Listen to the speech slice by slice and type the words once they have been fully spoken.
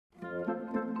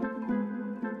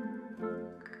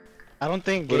I don't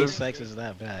think gay sex is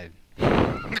that bad.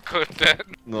 Quit that.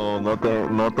 No, not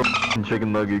the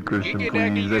chicken nugget, Christian,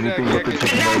 please. Anything but the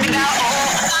chicken nugget.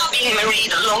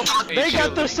 They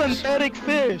got the synthetic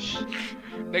fish.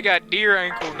 They got deer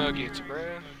ankle nuggets,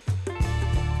 bruh.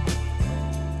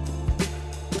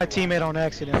 My teammate on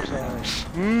accident, I'm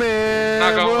sorry. Man,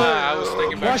 Not gonna lie, I was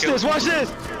thinking about Watch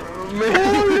this!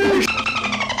 Man,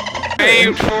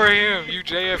 aimed for him. You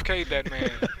JFK'd that man.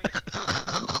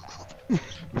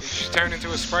 Did you turn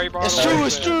into a spray bottle?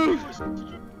 It's true.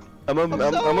 I'm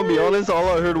gonna be honest, all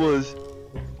I heard was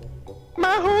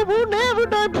my hope will never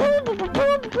die.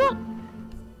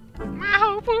 My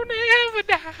hope will never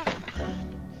die.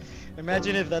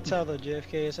 Imagine if that's how the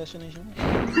JFK assassination was.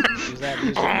 Use that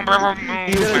music.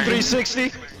 He did a 360.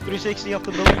 360 off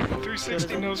the building.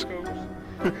 360 no scope.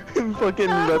 Fucking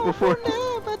right before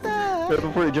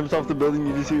he jumps off the building,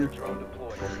 you just hear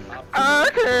I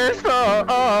can't stop.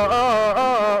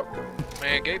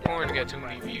 Man, gay porn got too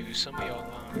many views. Some of y'all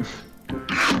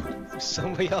lying.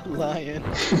 Some of y'all lying.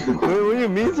 What do you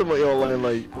mean some of y'all lying?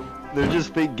 Like, they're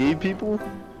just fake gay people?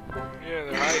 Yeah,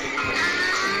 they're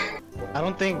hiding. I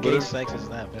don't think gay sex is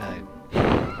that bad.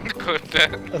 Quit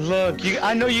that. Look,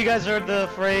 I know you guys heard the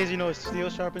phrase, you know, steel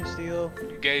sharpens steel.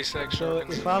 Gay sex. So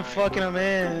if I'm fucking a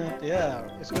man, yeah,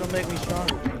 it's gonna make me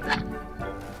stronger.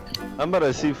 I'm about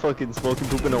to see fucking smoking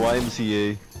poop in a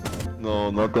YMCA. No,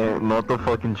 not the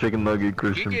fucking chicken nugget,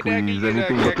 Christian, please.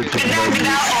 Anything but the chicken nugget.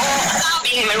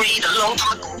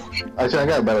 Actually, I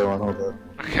got a better one, hold up.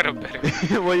 I got a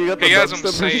better. Well, you got the he has them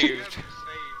dubstep saved.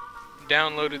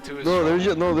 Downloaded to his No,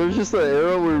 phone. there's just an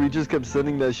era where we just kept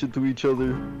sending that shit to each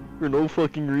other for no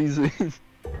fucking reason.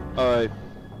 Alright,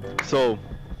 so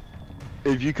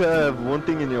if you could have one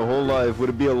thing in your whole life, would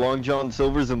it be a Long John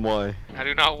Silver's and why? I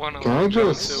do not want to Can I Long John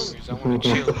just... Silver's. I want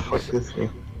to chill. What the fuck is he?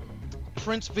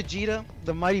 Prince Vegeta,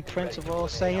 the mighty prince of all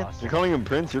Saiyans. You're calling him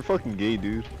Prince? You're fucking gay,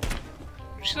 dude.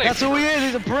 That's who he is,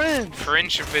 he's a prince!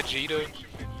 French Vegeta.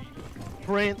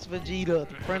 Prince Vegeta,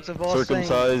 the prince of all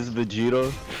Circumcised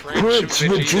Vegeta. Prince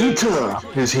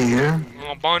Vegeta is here.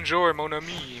 Oh, bonjour, mon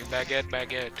ami. Baguette,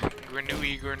 baguette.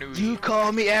 Grenouille, grenouille. You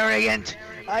call me arrogant?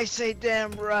 I say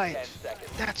damn right.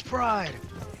 That's pride.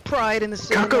 Pride in the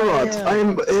city. Kakarot,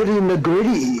 I'm Eddie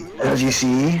McGritty, as you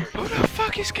see. Who the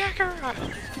fuck is Kakarot?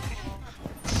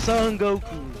 Son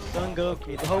Goku. Son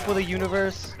Goku, the hope of the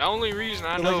universe. The only reason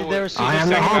I The know legendary what Super I am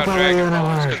the about hope of the Dragon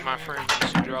Ball is universe. because my friends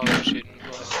used to draw that shit in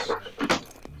class.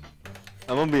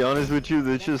 I'm gonna be honest with you,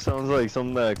 this just sounds like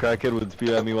something that a crackhead would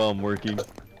spew at me while I'm working.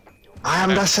 I am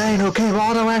the saint who came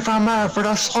all the way from Earth for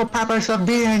the sole purpose of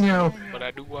being you. But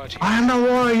I do watch I am the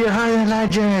warrior hiding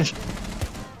legends.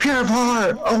 Pure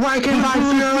heart, awaken my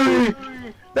fury.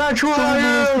 That's who I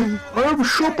am. I'm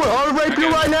super. I'll rape you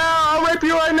right now. I'll rape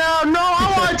you right now. No,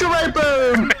 I want to rape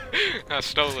him. I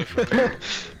stole it from him.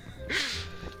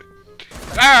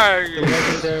 Ah!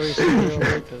 Legendary serial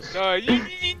rapist.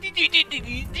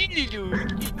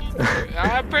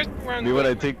 I pressed the wrong Me when I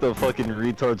button. take the fucking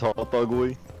retard's hot dog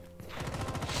away.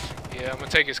 Yeah, I'm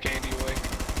gonna take his candy away.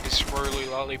 His swirly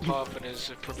lollipop and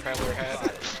his propeller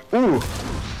hat. Ooh. I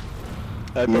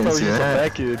thought that was just a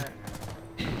fat kid.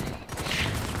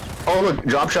 Oh look,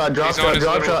 drop shot, drop He's shot,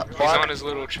 drop he's shot. on his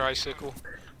little tricycle.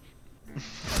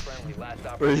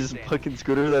 Or his fucking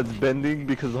scooter that's bending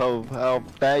because how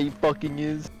fat he fucking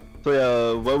is. So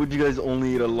yeah, why would you guys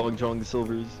only eat at Long John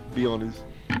Silver's? Be honest.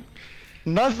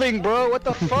 Nothing, bro. What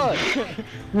the fuck?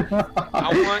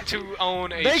 I want to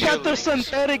own a They got the Chili's.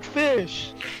 synthetic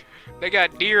fish. They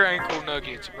got deer ankle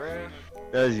nuggets, bruh.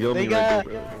 That's yummy right there,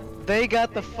 bro. They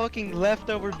got the fucking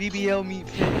leftover BBL meat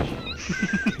fish.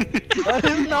 That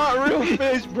is not real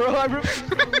fish, bro. I refuse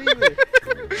to believe it.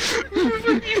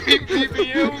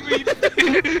 BBL meat.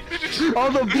 All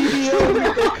the BBL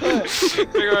meat they cut.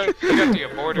 They got the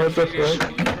aborted What the fetus fuck?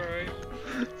 deep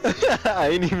fried. I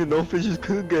ain't even know fishes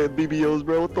could get BBOs,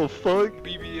 bro. What the fuck?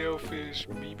 BBL fish,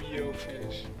 BBL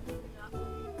fish.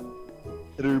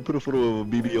 Editor, put a photo of a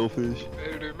BBO fish.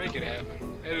 Editor, make it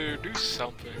happen. Editor, do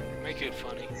something. Make it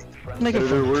funny. Make it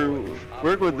Editor, fun.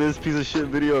 work with this piece of shit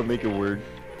video and make it work.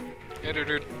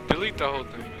 Editor, delete the whole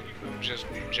thing. Just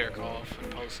jerk off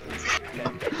and post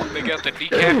it. They got the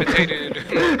decapitated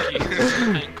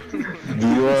monkeys. Do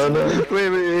you wanna?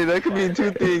 Wait, that could mean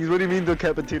two things. What do you mean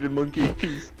decapitated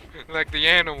monkeys? Like the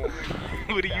animal.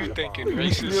 What are you thinking?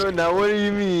 Racist? Yo, now what do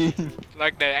you mean?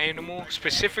 Like the animal?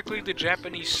 Specifically the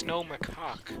Japanese snow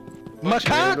macaque.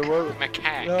 Macaque?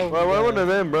 Macaque. No. Why one of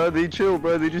them, bro? They chill,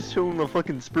 bro. They just chill in the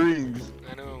fucking springs.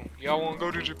 I know. Y'all wanna go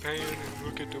to Japan and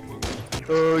look at the monkeys?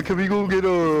 Can we go get a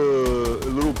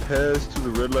little pass to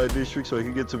the red light district so I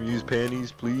can get some used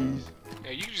panties, please?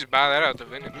 Yeah, you can just buy that out the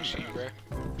vending machine, bruh.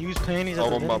 Use panties at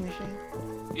the on my- vending machine?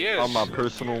 Yes. On my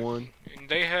personal one. And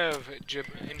they have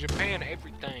in Japan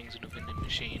everything's in a vending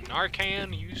machine.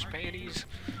 Narcan, used panties,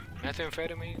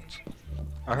 methamphetamines.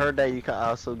 I heard that you can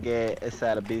also get a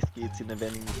side of biscuits in the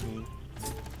vending machine.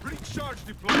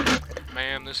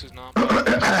 Ma'am, this is not.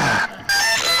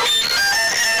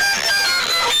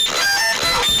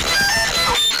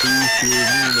 Please hear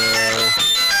me now.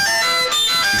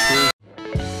 Because